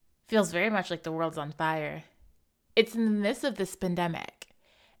Feels very much like the world's on fire. It's in the midst of this pandemic,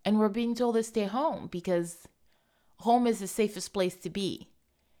 and we're being told to stay home because home is the safest place to be.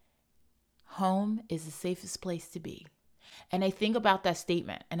 Home is the safest place to be. And I think about that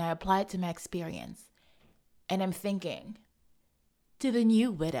statement and I apply it to my experience. And I'm thinking, to the new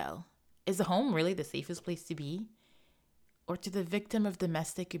widow, is home really the safest place to be? Or to the victim of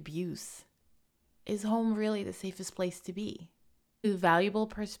domestic abuse, is home really the safest place to be? Two valuable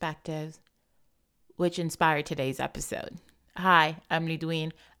perspectives which inspired today's episode. Hi, I'm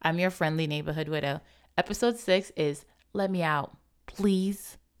Nidween. I'm your friendly neighborhood widow. Episode 6 is Let Me Out,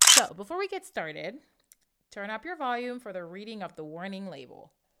 Please. So before we get started, turn up your volume for the reading of the warning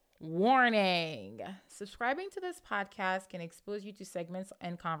label. Warning! Subscribing to this podcast can expose you to segments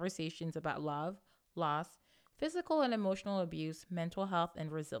and conversations about love, loss, physical and emotional abuse, mental health,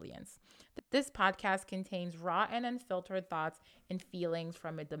 and resilience. This podcast contains raw and unfiltered thoughts and feelings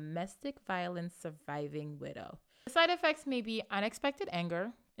from a domestic violence surviving widow. The side effects may be unexpected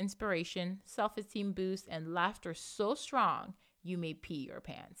anger, inspiration, self-esteem boost, and laughter so strong you may pee your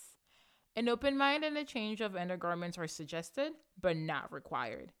pants. An open mind and a change of undergarments are suggested, but not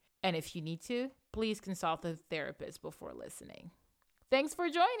required. And if you need to, please consult a therapist before listening. Thanks for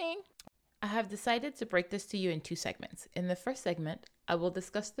joining! I have decided to break this to you in 2 segments. In the first segment, I will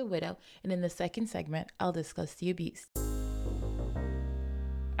discuss the widow, and in the second segment, I'll discuss the abuse.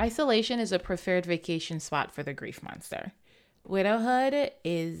 Isolation is a preferred vacation spot for the grief monster. Widowhood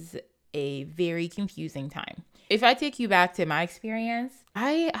is a very confusing time. If I take you back to my experience,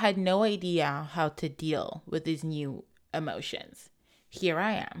 I had no idea how to deal with these new emotions. Here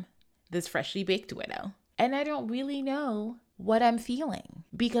I am, this freshly baked widow, and I don't really know what I'm feeling,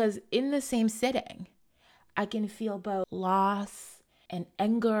 because in the same sitting, I can feel both loss and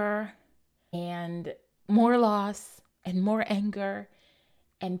anger and more loss and more anger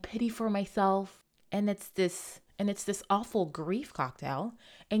and pity for myself. And it's this awful grief cocktail.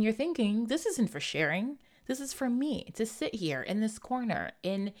 And you're thinking, this isn't for sharing. This is for me to sit here in this corner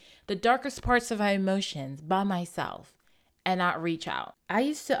in the darkest parts of my emotions by myself and not reach out. I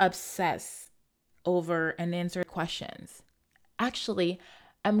used to obsess over unanswered questions. Actually,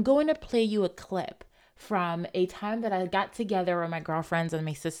 I'm going to play you a clip from a time that I got together with my girlfriends and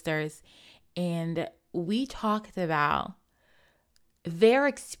my sisters, and we talked about their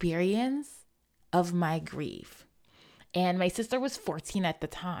experience of my grief. And my sister was 14 at the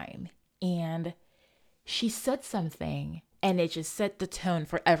time, and she said something, and it just set the tone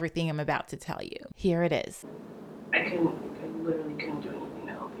for everything I'm about to tell you. Here it is. I literally couldn't do anything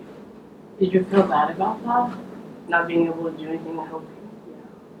to help you. Did you feel bad about that? Not being able to do anything to help you.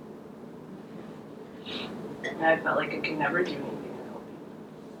 Yeah. And I felt like I could never do anything to help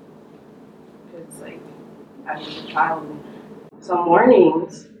you. Because, I was a child, and some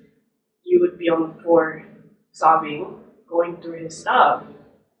mornings you would be on the floor sobbing, going through his stuff,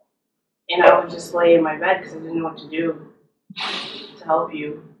 and I would just lay in my bed because I didn't know what to do to help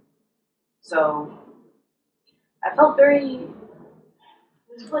you. So I felt I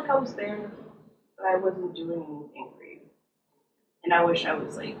just felt like I was there, but I wasn't doing anything for you. And I wish I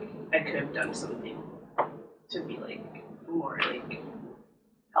was I could have done something to be more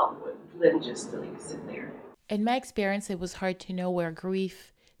helpful than just to sit there. In my experience, it was hard to know where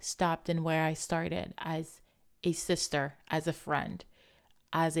grief stopped and where I started as a sister, as a friend,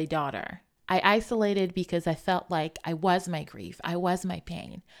 as a daughter. I isolated because I felt like I was my grief, I was my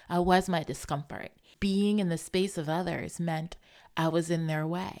pain, I was my discomfort. Being in the space of others meant I was in their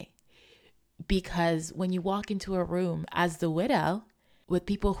way. Because when you walk into a room as the widow with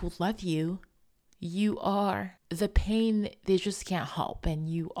people who love you, you are the pain they just can't help. And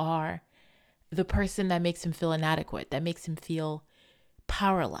you are the person that makes them feel inadequate, that makes them feel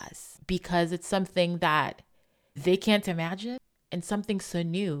powerless, because it's something that they can't imagine and something so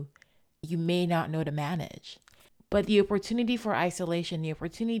new you may not know to manage. But the opportunity for isolation, the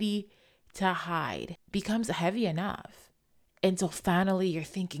opportunity to hide becomes heavy enough until finally you're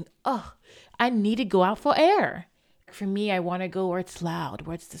thinking, oh, I need to go out for air. For me, I want to go where it's loud,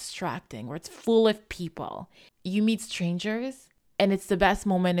 where it's distracting, where it's full of people. You meet strangers, and it's the best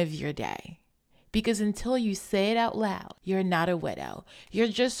moment of your day. Because until you say it out loud, you're not a widow. You're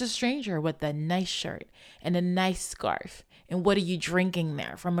just a stranger with a nice shirt and a nice scarf. And what are you drinking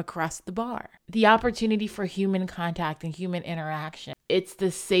there from across the bar? The opportunity for human contact and human interaction. It's the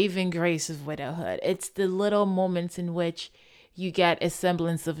saving grace of widowhood. It's the little moments in which you get a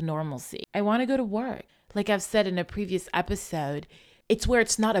semblance of normalcy. I want to go to work. Like I've said in a previous episode, it's where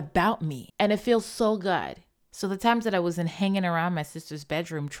it's not about me. And it feels so good. So the times that I wasn't hanging around my sister's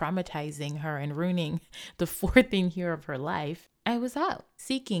bedroom, traumatizing her and ruining the 4th year of her life, I was out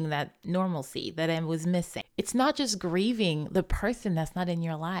seeking that normalcy that I was missing. It's not just grieving the person that's not in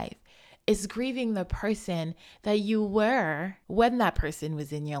your life. It's grieving the person that you were when that person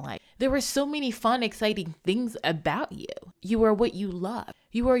was in your life. There were so many fun, exciting things about you. You were what you love.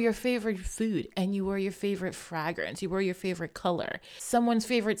 You were your favorite food, and you were your favorite fragrance. You were your favorite color, someone's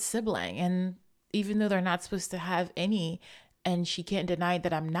favorite sibling. And even though they're not supposed to have any, and she can't deny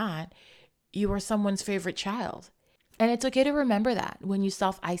that I'm not, you were someone's favorite child. And it's okay to remember that when you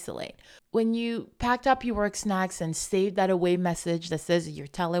self-isolate. When you packed up your work snacks and saved that away message that says you're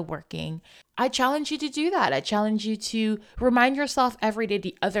teleworking, I challenge you to do that. I challenge you to remind yourself every day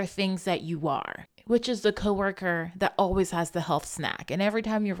the other things that you are, which is the coworker that always has the health snack. And every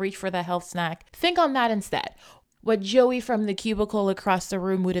time you reach for the health snack, think on that instead. What Joey from the cubicle across the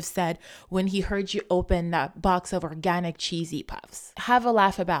room would have said when he heard you open that box of organic cheesy puffs. Have a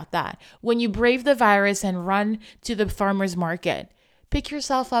laugh about that. When you brave the virus and run to the farmer's market, pick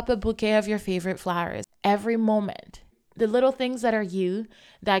yourself up a bouquet of your favorite flowers. Every moment. The little things that are you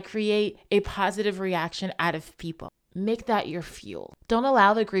that create a positive reaction out of people. Make that your fuel. Don't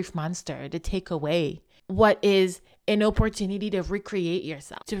allow the grief monster to take away what is an opportunity to recreate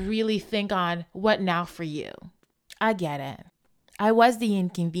yourself, to really think on what now for you. I get it. I was the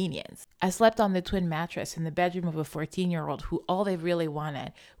inconvenience. I slept on the twin mattress in the bedroom of a 14-year-old who all they really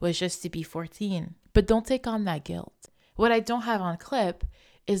wanted was just to be 14. But don't take on that guilt. What I don't have on clip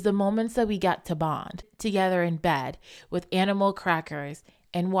is the moments that we got to bond together in bed with animal crackers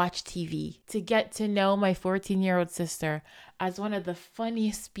and watch TV, to get to know my 14-year-old sister as one of the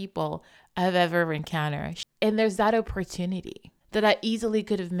funniest people I've ever encountered. And there's that opportunity that I easily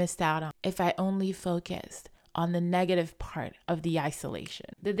could have missed out on if I only focused on the negative part of the isolation.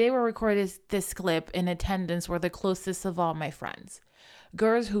 The day we recorded this clip, in attendance were the closest of all my friends.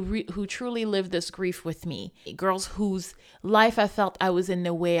 Girls who truly lived this grief with me. Girls whose life I felt I was in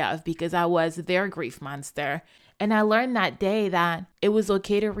the way of because I was their grief monster. And I learned that day that it was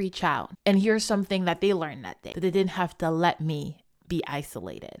okay to reach out. And here's something that they learned that day, that they didn't have to let me be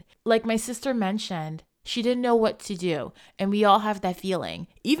isolated. Like my sister mentioned, she didn't know what to do. And we all have that feeling.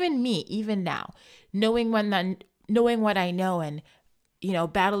 Even me, even now, knowing what I know and,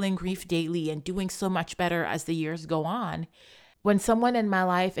 battling grief daily and doing so much better as the years go on. When someone in my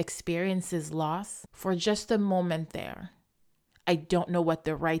life experiences loss for just a moment there, I don't know what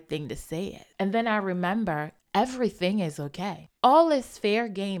the right thing to say is. And then I remember everything is okay. All is fair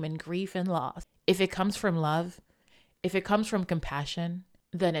game in grief and loss. If it comes from love, if it comes from compassion,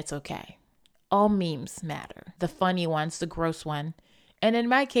 then it's okay. All memes matter. The funny ones, the gross one, and in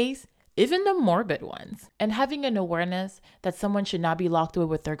my case, even the morbid ones. And having an awareness that someone should not be locked away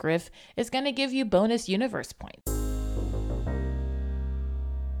with their grief is going to give you bonus universe points.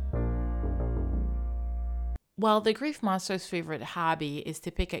 While the grief monster's favorite hobby is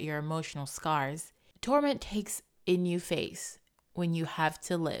to pick at your emotional scars, torment takes a new face when you have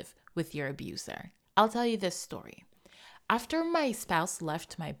to live with your abuser. I'll tell you this story. After my spouse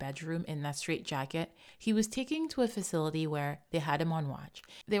left my bedroom in that straitjacket, he was taken to a facility where they had him on watch.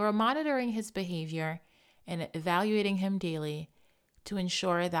 They were monitoring his behavior and evaluating him daily to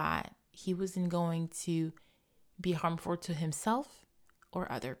ensure that he wasn't going to be harmful to himself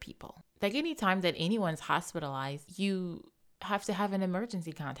or other people. Like any time that anyone's hospitalized, you have to have an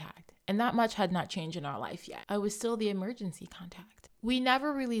emergency contact. And that much had not changed in our life yet. I was still the emergency contact. We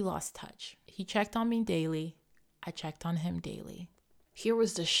never really lost touch. He checked on me daily. I checked on him daily. Here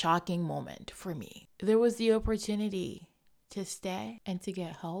was the shocking moment for me. There was the opportunity to stay and to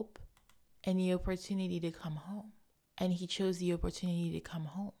get help and the opportunity to come home. And he chose the opportunity to come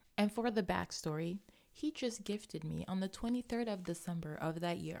home. And for the backstory, he just gifted me on the 23rd of December of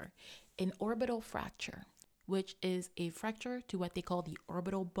that year an orbital fracture, which is a fracture to what they call the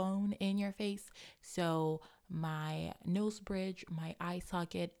orbital bone in your face. So my nose bridge, my eye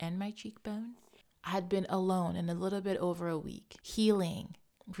socket, and my cheekbone. I had been alone in a little bit over a week, healing,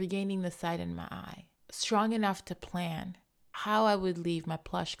 regaining the sight in my eye, strong enough to plan how I would leave my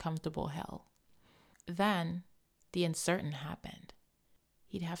plush, comfortable hell. Then the uncertain happened.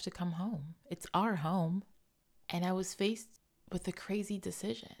 He'd have to come home. It's our home. And I was faced with a crazy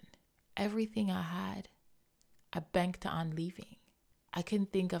decision. Everything I had, I banked on leaving. I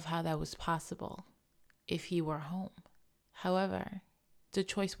couldn't think of how that was possible if he were home. However, the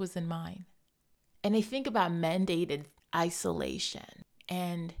choice was in mine. And I think about mandated isolation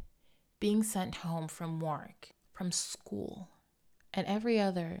and being sent home from work, from school, and every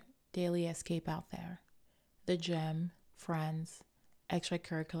other daily escape out there. The gym, friends,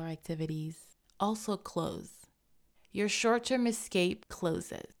 extracurricular activities also close. Your short-term escape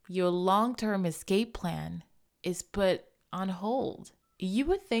closes. Your long-term escape plan is put on hold. You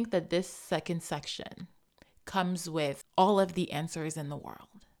would think that this second section comes with all of the answers in the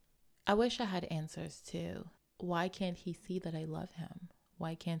world. I wish I had answers too. Why can't he see that I love him?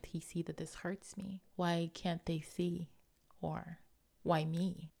 Why can't he see that this hurts me? Why can't they see? Or why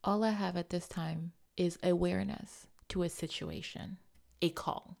me? All I have at this time is awareness to a situation, a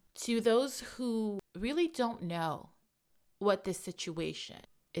call. To those who really don't know what this situation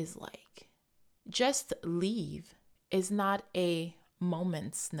is like, just leave is not a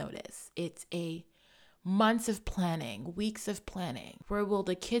moment's notice. It's a months of planning, weeks of planning. Where will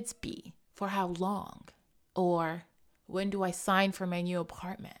the kids be? For how long? Or when do I sign for my new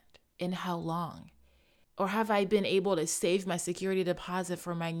apartment? In how long? Or have I been able to save my security deposit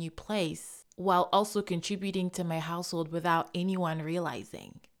for my new place while also contributing to my household without anyone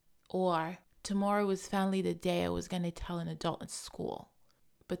realizing? Or tomorrow was finally the day I was going to tell an adult at school,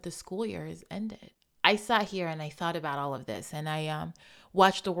 but the school year is ended. I sat here and I thought about all of this, and I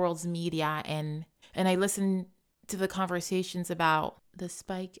watched the world's media and I listened to the conversations about the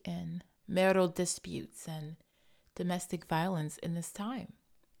spike in marital disputes and domestic violence in this time.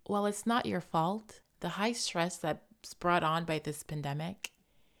 While it's not your fault, the high stress that's brought on by this pandemic,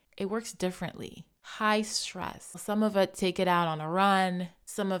 it works differently. High stress. Some of us take it out on a run.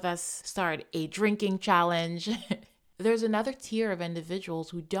 Some of us start a drinking challenge. There's another tier of individuals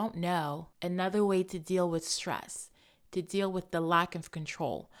who don't know another way to deal with stress, to deal with the lack of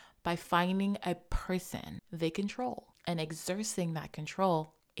control by finding a person they control and exerting that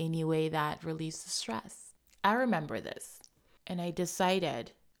control any way that relieves the stress. I remember this, and I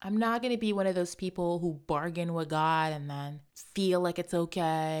decided I'm not going to be one of those people who bargain with God and then feel like it's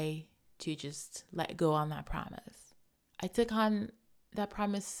okay to just let go on that promise. I took on that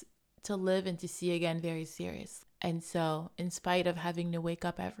promise to live and to see again very serious. And so, in spite of having to wake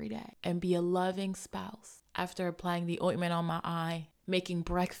up every day and be a loving spouse, after applying the ointment on my eye, making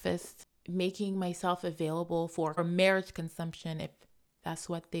breakfast, making myself available for marriage consumption if that's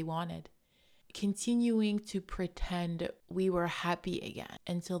what they wanted, continuing to pretend we were happy again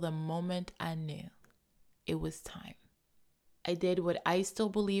until the moment I knew it was time. I did what I still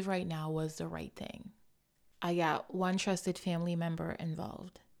believe right now was the right thing. I got one trusted family member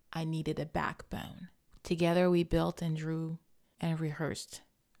involved. I needed a backbone. Together we built and drew and rehearsed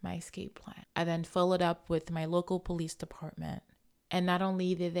my escape plan. I then followed up with my local police department. And not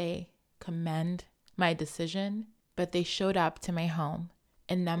only did they commend my decision, but they showed up to my home,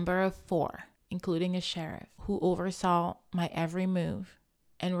 a number of 4, including a sheriff, who oversaw my every move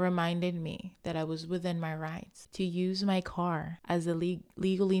and reminded me that I was within my rights to use my car as a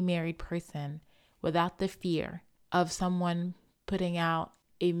legally married person without the fear of someone putting out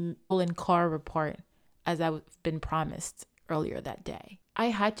a stolen car report as I've been promised earlier that day. I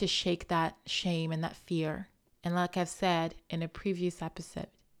had to shake that shame and that fear. And like I've said in a previous episode,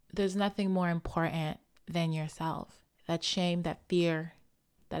 there's nothing more important than yourself. That shame, that fear,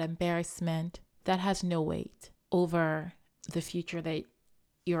 that embarrassment, that has no weight over the future that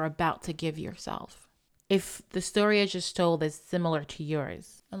you're about to give yourself. If the story I just told is similar to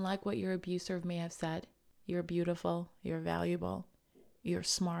yours, unlike what your abuser may have said, you're beautiful, you're valuable, you're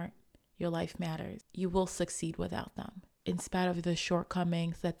smart, your life matters. You will succeed without them. In spite of the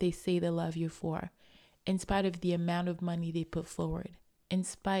shortcomings that they say they love you for, in spite of the amount of money they put forward, in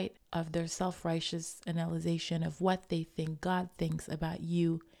spite of their self-righteous analyzation of what they think God thinks about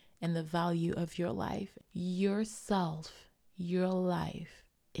you and the value of your life, yourself, your life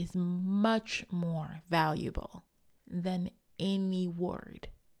is much more valuable than any word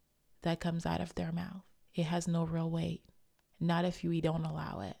that comes out of their mouth. It has no real weight, not if we don't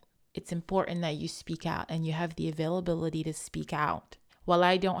allow it. It's important that you speak out and you have the availability to speak out. While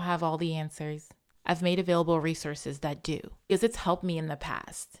I don't have all the answers, I've made available resources that do, because it's helped me in the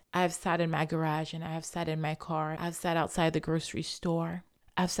past. I've sat in my garage and I have sat in my car. I've sat outside the grocery store.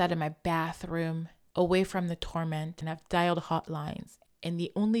 I've sat in my bathroom away from the torment, and I've dialed hotlines. And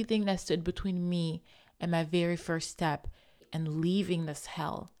the only thing that stood between me and my very first step and leaving this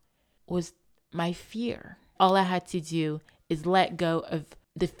hell was my fear. All I had to do is let go of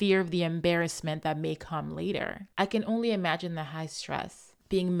the fear of the embarrassment that may come later. I can only imagine the high stress,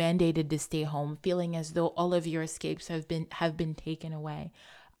 being mandated to stay home, feeling as though all of your escapes have been taken away.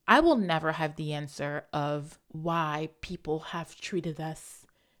 I will never have the answer of why people have treated us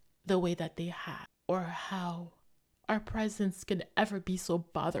the way that they have, or how our presence can ever be so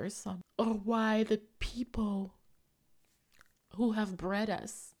bothersome, or why the people who have bred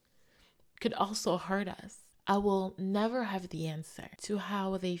us could also hurt us. I will never have the answer to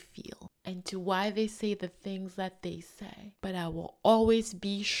how they feel and to why they say the things that they say, but I will always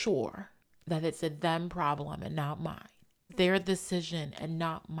be sure that it's a them problem and not mine. their decision and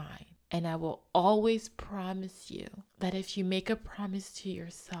not mine. And I will always promise you that if you make a promise to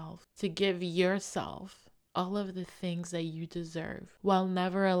yourself to give yourself all of the things that you deserve while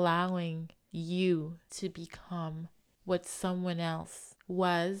never allowing you to become what someone else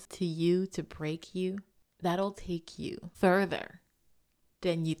was to you to break you, that'll take you further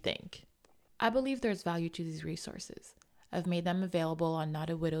than you think. I believe there's value to these resources. I've made them available on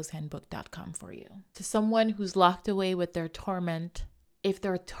notawidowshandbook.com for you. To someone who's locked away with their torment, if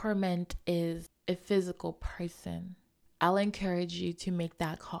their torment is a physical person, I'll encourage you to make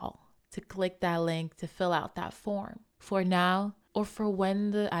that call, to click that link, to fill out that form. For now, or for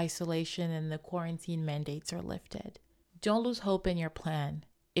when the isolation and the quarantine mandates are lifted. Don't lose hope in your plan.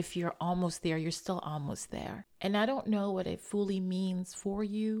 If you're almost there, you're still almost there. And I don't know what it fully means for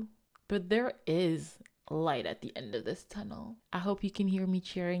you, but there is light at the end of this tunnel. I hope you can hear me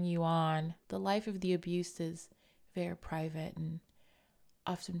cheering you on. The life of the abused is very private and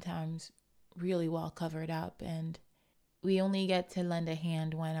oftentimes really well covered up, and we only get to lend a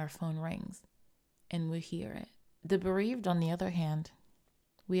hand when our phone rings and we hear it. The bereaved, on the other hand,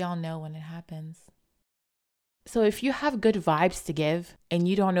 we all know when it happens. So if you have good vibes to give and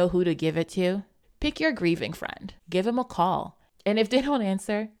you don't know who to give it to, pick your grieving friend. Give them a call. And if they don't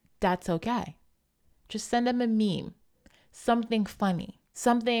answer, that's okay. Just send them a meme, something funny,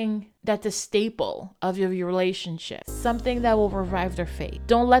 something that's a staple of your relationship, something that will revive their faith.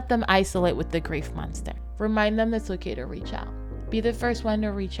 Don't let them isolate with the grief monster. Remind them it's okay to reach out. Be the first one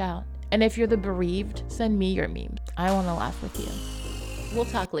to reach out. And if you're the bereaved, send me your meme. I want to laugh with you. We'll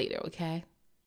talk later, okay?